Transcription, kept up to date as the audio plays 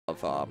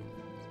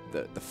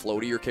the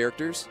floatier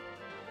characters.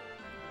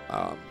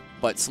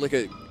 But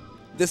Slickah,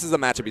 this is a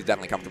matchup he's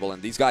definitely comfortable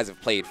in. These guys have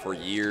played for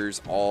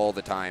years, all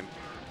the time.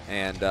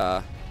 And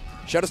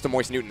shout out to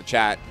Moist Newt in the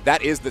chat.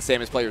 That is the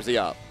Samus player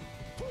Zeeop.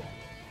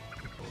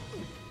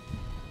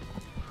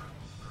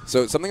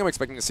 So something I'm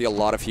expecting to see a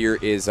lot of here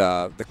is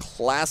the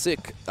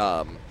classic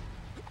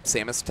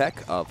Samus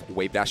tech of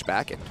wave dash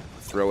back and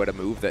throw at a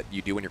move that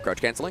you do when you're crouch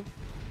canceling.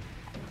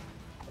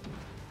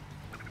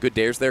 Good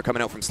dares there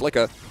coming out from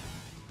Slickah.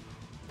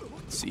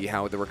 See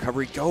how the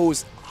recovery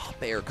goes.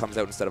 Up air comes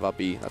out instead of up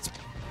B. That's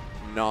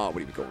not what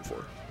he was going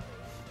for.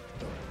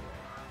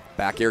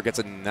 Back air gets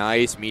a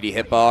nice meaty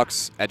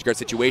hitbox. Edgeguard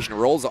situation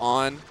rolls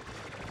on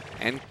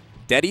and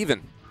dead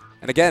even.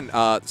 And again,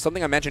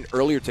 something I mentioned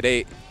earlier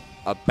today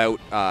about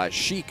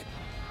Sheik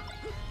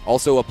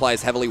also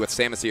applies heavily with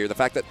Samus here. The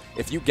fact that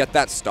if you get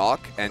that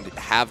stock and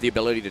have the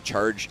ability to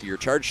charge your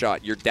charge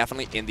shot, you're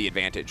definitely in the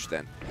advantage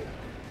then.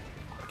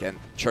 Again,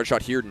 charge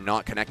shot here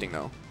not connecting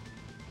though.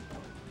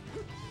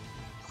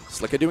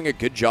 Slickah doing a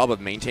good job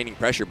of maintaining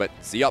pressure, but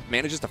Zeeop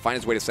manages to find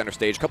his way to center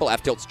stage. A couple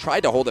F-tilts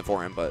tried to hold it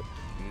for him, but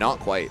not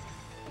quite.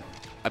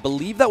 I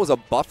believe that was a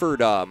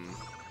buffered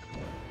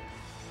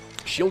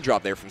shield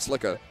drop there from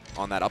Slickah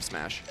on that up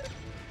smash.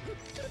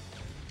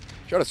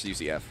 Shout out to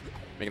UCF,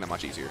 making that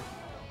much easier.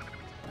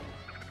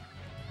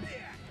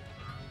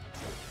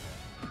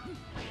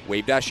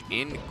 Wave dash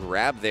in,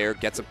 grab there,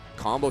 gets a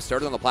combo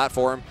started on the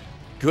platform.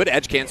 Good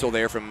edge cancel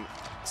there from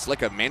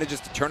Slickah,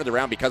 manages to turn it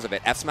around because of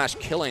it. F smash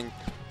killing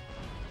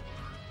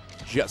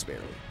just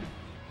barely.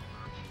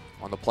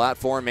 On the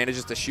platform,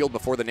 manages to shield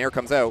before the nair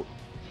comes out.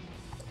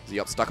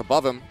 Zeeop stuck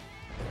above him.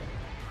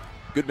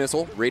 Good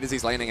missile, right as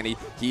he's landing, and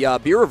he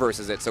beer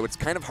reverses it, so it's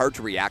kind of hard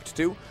to react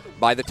to.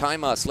 By the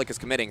time Slick is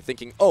committing,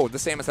 thinking, oh, the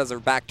Samus has her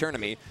back turn to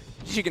me,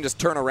 she can just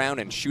turn around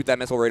and shoot that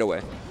missile right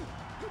away.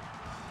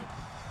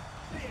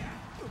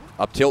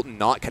 Up tilt,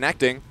 not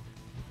connecting.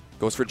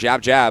 Goes for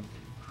jab, jab.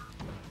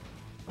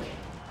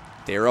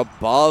 There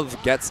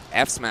above, gets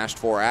F smashed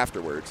for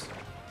afterwards.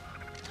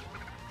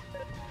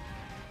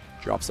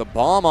 Drops a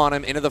bomb on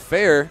him into the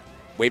fair.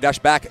 Wave dash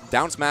back,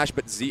 down smash,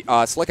 but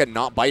Slickah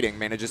not biting,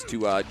 manages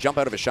to jump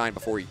out of his shine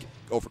before he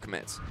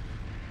overcommits.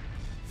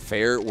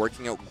 Fair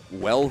working out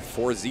well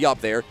for Zeeop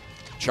there.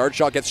 Charge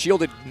shot gets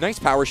shielded. Nice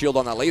power shield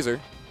on that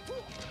laser.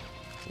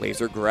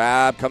 Laser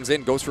grab comes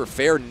in, goes for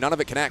fair. None of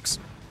it connects.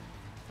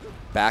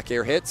 Back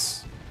air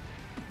hits.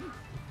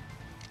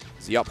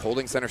 Zeeop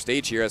holding center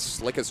stage here as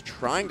Slickah's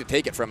trying to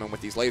take it from him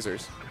with these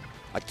lasers.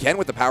 Again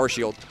with the power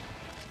shield.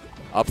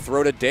 Up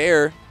throw to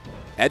dare.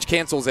 Edge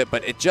cancels it,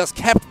 but it just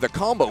kept the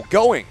combo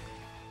going.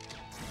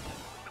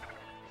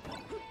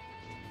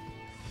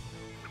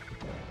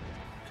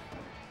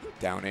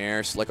 Down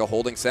air, Slickah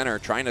holding center,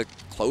 trying to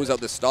close out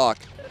the stock.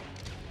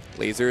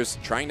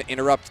 Lasers trying to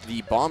interrupt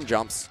the bomb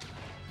jumps.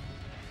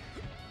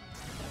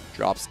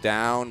 Drops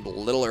down a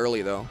little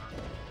early though.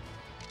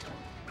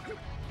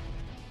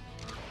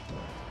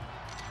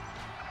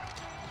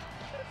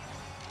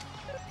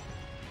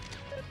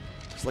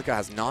 Slickah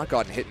has not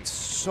gotten hit in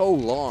so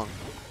long.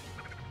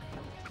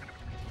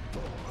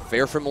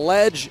 Fair from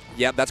ledge.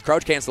 Yep, that's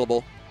crouch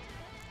cancelable.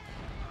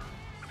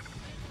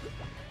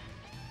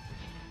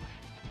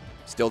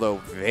 Still, though,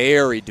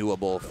 very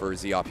doable for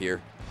Zeeop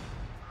here.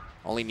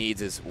 All he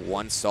needs is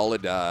one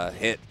solid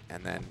hit,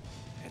 and then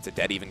it's a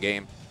dead even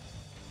game.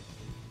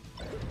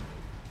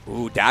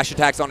 Ooh, dash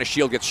attacks on a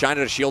shield, gets shined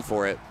at a shield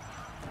for it.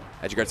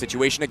 Edgeguard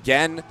situation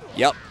again.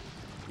 Yep.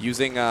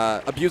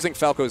 Abusing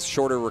Falco's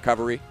shorter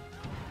recovery,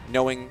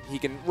 knowing he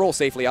can roll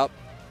safely up.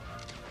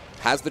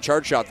 Has the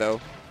charge shot, though,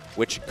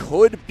 which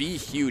could be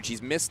huge.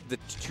 He's missed the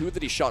two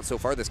that he shot so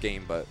far this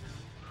game, but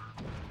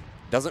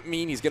doesn't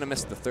mean he's going to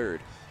miss the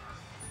third.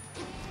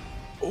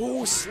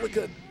 Oh,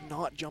 Slickah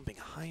not jumping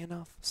high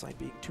enough. Side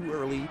being too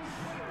early.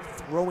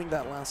 Throwing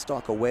that last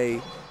stock away.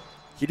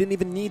 He didn't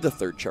even need the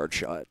third charge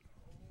shot.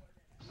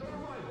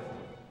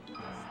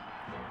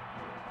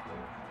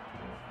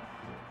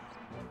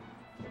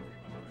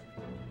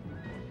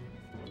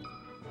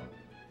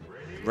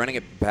 Running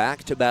it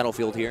back to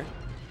Battlefield here.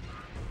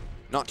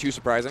 Not too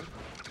surprising.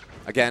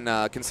 Again,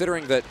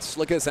 considering that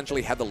Slickah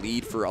essentially had the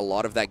lead for a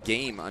lot of that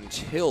game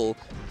until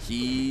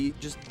he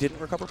just didn't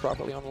recover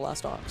properly on the last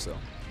stock. So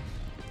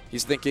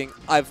he's thinking,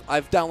 I've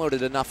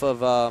downloaded enough of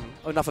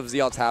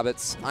Zeeop's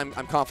habits. I'm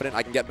confident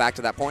I can get back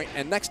to that point,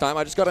 and next time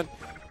I just gotta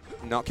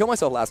not kill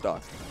myself last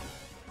stock.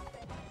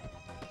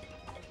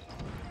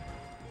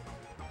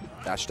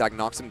 Dash attack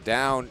knocks him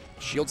down.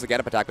 Shields the get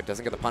up attack, but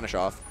doesn't get the punish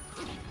off.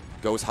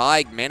 Goes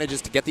high,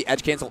 manages to get the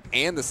edge cancel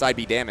and the side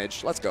B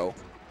damage. Let's go.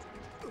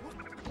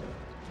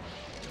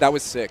 That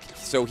was sick.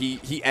 So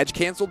he edge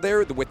canceled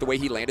there with the way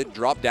he landed,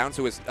 dropped down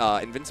so his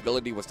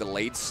invincibility was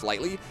delayed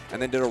slightly,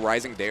 and then did a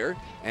rising dare,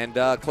 and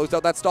closed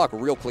out that stock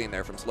real clean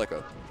there from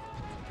Slickah.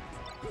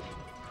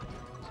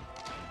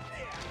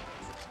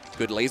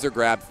 Good laser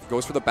grab,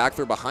 goes for the back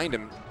throw behind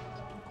him.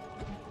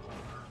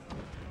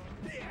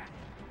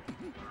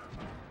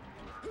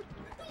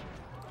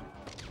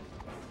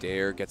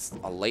 Dare gets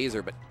a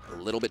laser, but a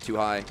little bit too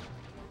high.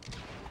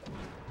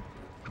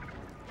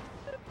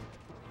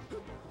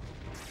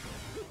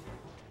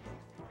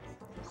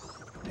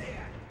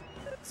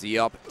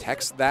 Zeeop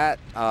techs that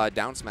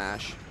down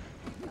smash.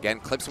 Again,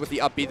 clips with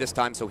the up B this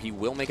time, so he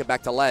will make it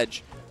back to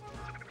ledge.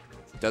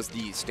 Does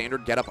the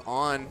standard get up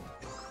on.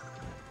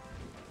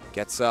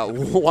 Gets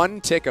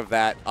one tick of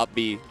that up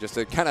B just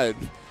to kind of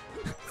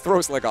throw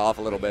Slickah off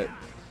a little bit.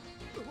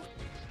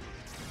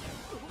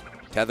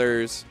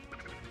 Tethers.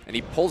 And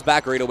he pulls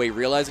back right away,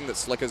 realizing that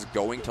Slickah's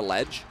going to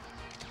ledge.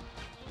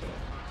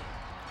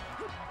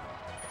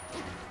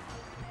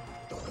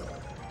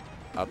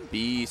 Up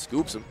B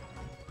scoops him.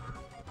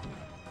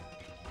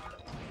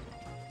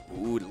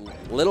 Ooh,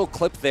 little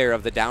clip there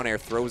of the down air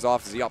throws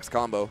off Zeeop's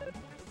combo.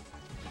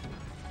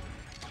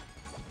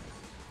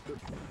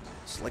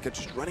 Slickah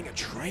just running a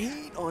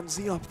train on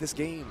Zeeop this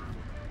game.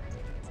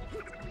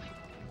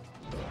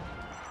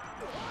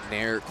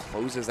 Nair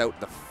closes out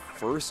the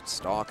first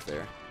stock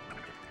there.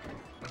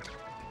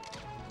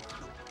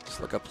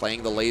 Slickah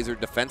playing the laser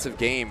defensive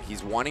game.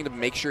 He's wanting to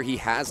make sure he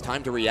has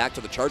time to react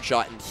to the charge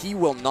shot, and he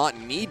will not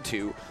need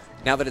to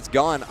now that it's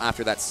gone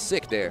after that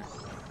sick dare.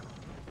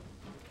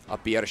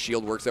 Up B out of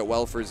shield works out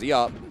well for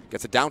Zeeop.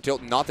 Gets a down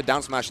tilt, not the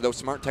down smash though.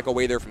 Smart tech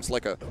away there from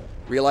Slickah.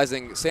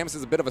 Realizing Samus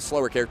is a bit of a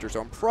slower character,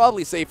 so I'm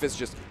probably safest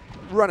just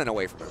running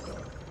away from her.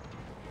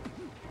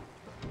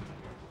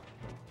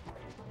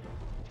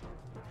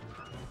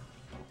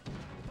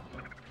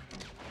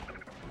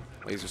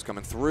 Laser's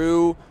coming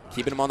through,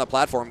 keeping him on the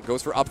platform.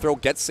 Goes for up throw,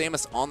 gets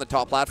Samus on the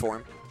top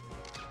platform.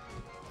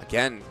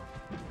 Again,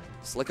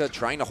 Slickah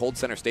trying to hold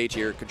center stage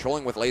here,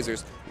 controlling with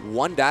lasers.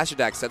 One dash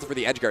attack sets for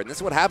the edge guard, and this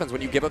is what happens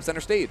when you give up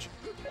center stage.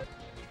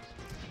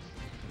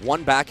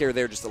 One back air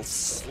there, just a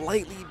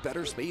slightly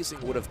better spacing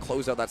would have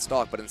closed out that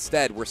stock, but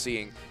instead we're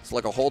seeing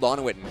Slickah hold on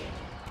to it and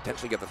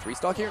potentially get the 3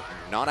 stock here.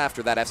 Not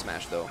after that F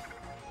smash though.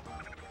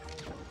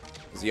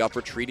 Zeeop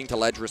retreating to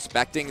ledge,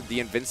 respecting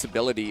the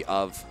invincibility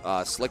of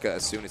Slickah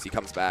as soon as he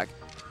comes back.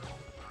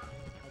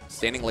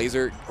 Standing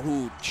laser,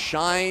 ooh,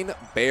 shine,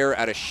 bear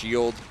out of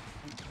shield.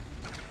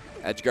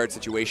 Edgeguard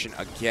situation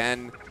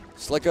again.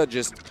 Slickah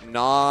just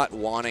not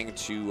wanting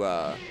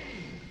to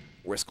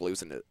risk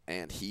losing it,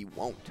 and he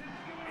won't.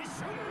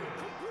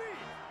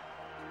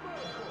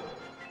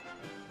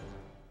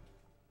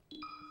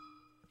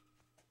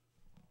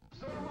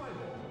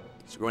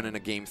 So going into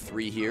game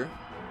 3 here.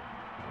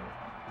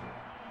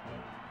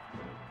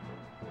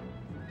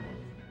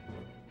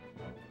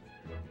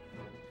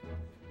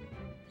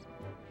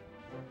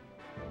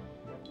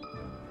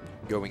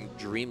 Going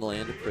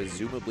Dreamland,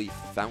 presumably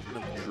Fountain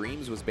of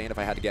Dreams was banned if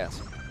I had to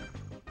guess.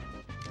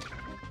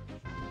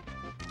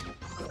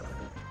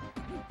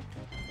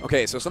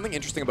 Okay, so something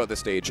interesting about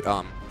this stage.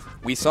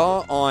 We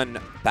saw on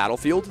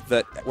Battlefield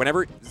that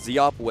whenever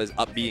Zeeop was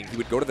up B'ing, he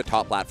would go to the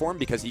top platform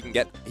because he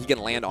can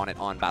land on it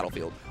on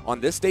Battlefield.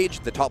 On this stage,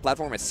 the top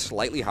platform is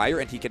slightly higher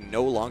and he can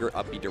no longer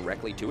up B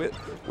directly to it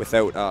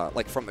without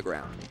like from the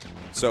ground.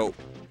 So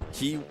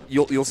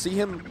you'll see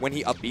him when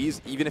he up B's,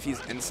 even if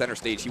he's in center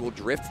stage, he will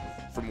drift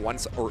from one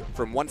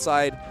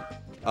side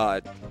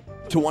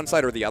to one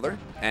side or the other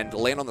and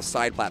land on the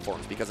side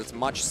platforms because it's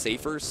much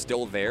safer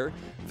still there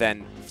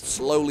than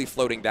slowly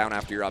floating down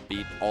after you're up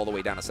B all the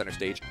way down to center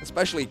stage,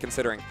 especially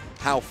considering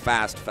how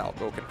fast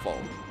Falco can fall.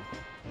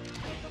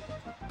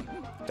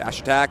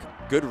 Dash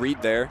attack, good read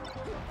there.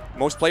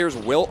 Most players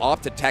will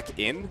opt to tech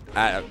in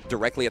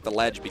directly at the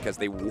ledge because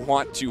they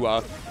want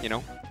to, you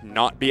know,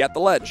 not be at the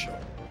ledge.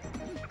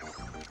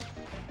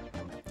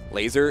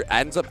 Laser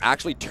ends up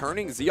actually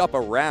turning Zeeop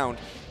around.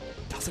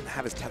 Doesn't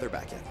have his tether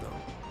back yet, though.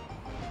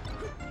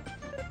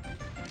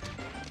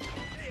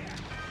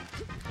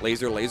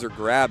 Laser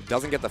grab,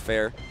 doesn't get the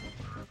fair.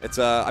 It's,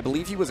 I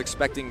believe he was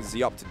expecting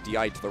Zeeop to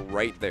DI to the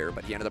right there,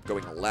 but he ended up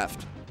going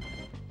left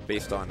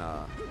based on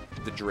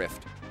the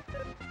drift.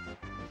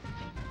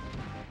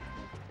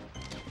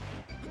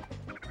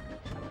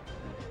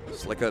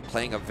 Slickah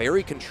playing a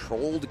very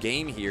controlled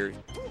game here,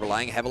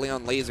 relying heavily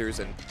on lasers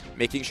and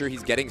making sure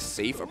he's getting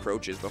safe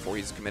approaches before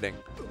he's committing.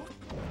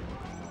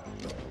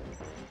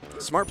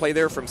 Smart play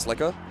there from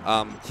Slickah.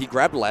 He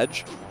grabbed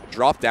ledge,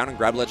 dropped down and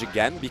grabbed ledge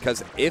again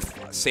because if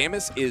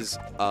Samus is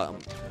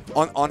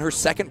on her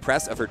second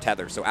press of her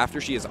tether, so after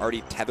she is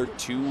already tethered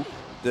to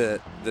the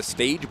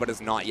stage but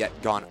has not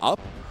yet gone up,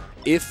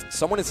 if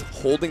someone is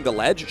holding the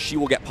ledge, she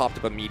will get popped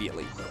up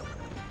immediately.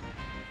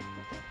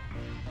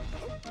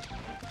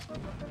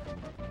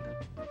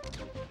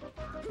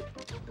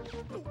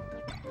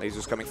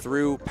 Lasers coming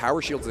through,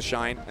 power shields the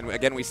shine, and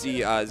again we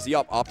see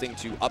Zeeop opting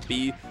to up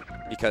B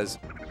because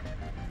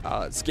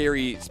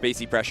scary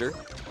spacey pressure,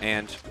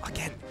 and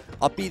again,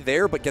 up B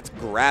there, but gets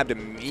grabbed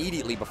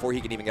immediately before he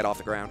can even get off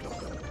the ground.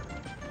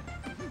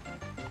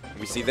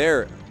 We see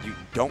there, you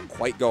don't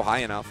quite go high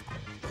enough.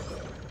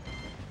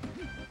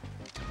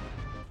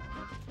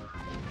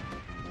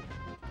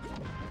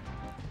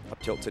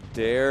 Up tilt to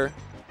dare,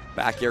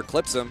 back air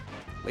clips him,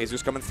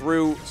 lasers coming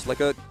through,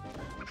 Slickah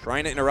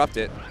trying to interrupt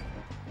it.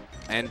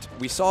 And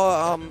we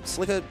saw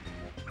Slickah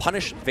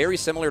punish very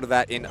similar to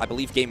that in, I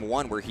believe, game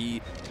 1, where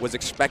he was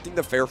expecting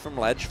the fair from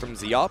ledge from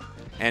Zeeop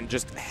and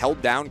just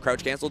held down,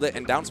 crouch canceled it,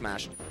 and down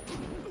smashed.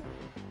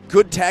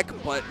 Good tech,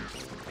 but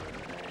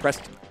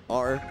pressed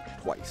R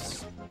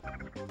twice.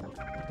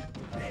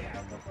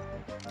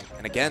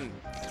 And again,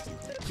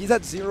 he's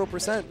at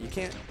 0%.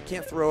 You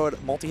can't throw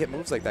out multi-hit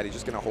moves like that. He's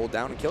just going to hold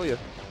down and kill you.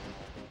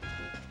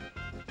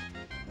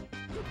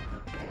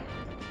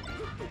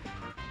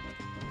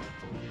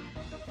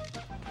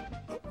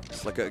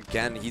 Slickah,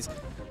 again, he's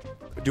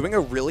doing a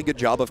really good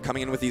job of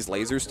coming in with these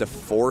lasers to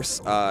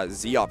force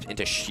Zeeop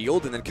into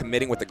shield and then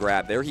committing with the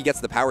grab. There he gets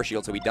the power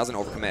shield so he doesn't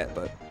overcommit,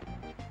 but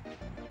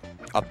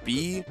a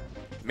B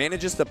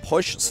manages to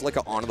push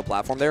Slickah onto the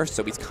platform there,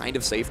 so he's kind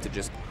of safe to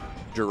just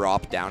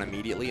drop down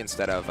immediately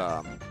instead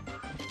of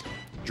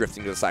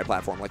drifting to the side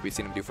platform like we've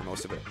seen him do for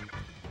most of it.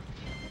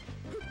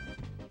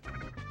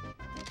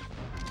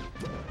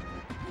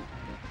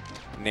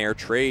 Nair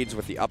trades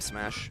with the up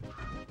smash.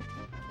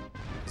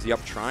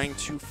 Zeeop trying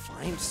to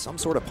find some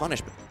sort of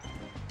punish, but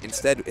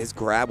instead his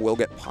grab will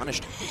get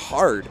punished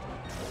hard.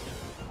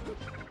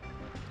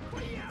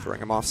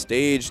 Throwing him off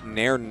stage.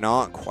 Nair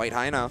not quite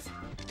high enough.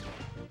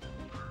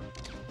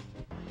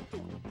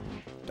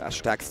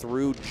 Dash attack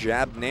through,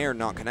 jab Nair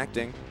not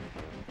connecting.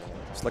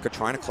 Slickah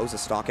trying to close the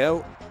stock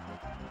out.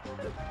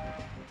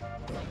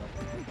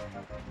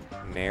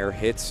 Nair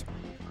hits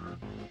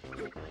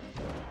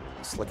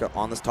Slickah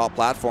on this top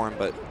platform,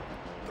 but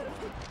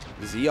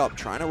Zeeop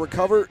trying to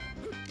recover.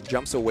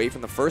 Jumps away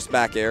from the first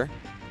back air.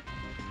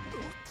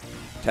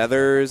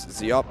 Tethers,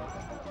 Zeeop.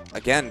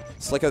 Again,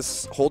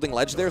 Slickah's holding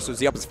ledge there, so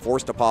Zeeop is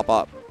forced to pop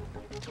up.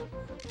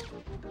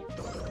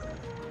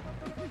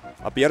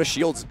 Up out of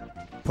shields.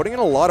 Putting in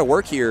a lot of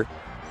work here.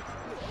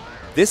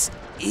 This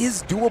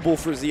is doable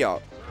for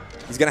Zeeop.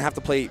 He's going to have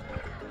to play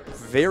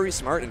very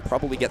smart and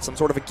probably get some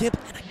sort of a gimp.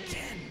 And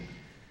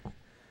again,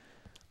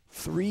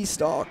 3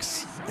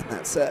 stocks in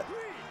that set.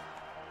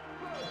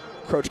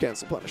 Crouch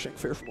cancel punishing,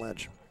 fair from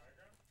ledge.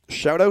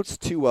 Shoutouts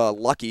to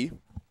Lucky,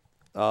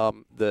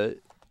 the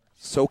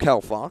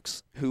SoCal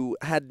Fox, who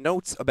had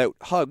notes about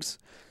Hugs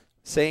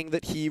saying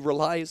that he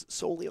relies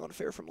solely on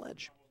fair from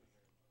ledge.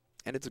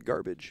 And it's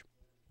garbage.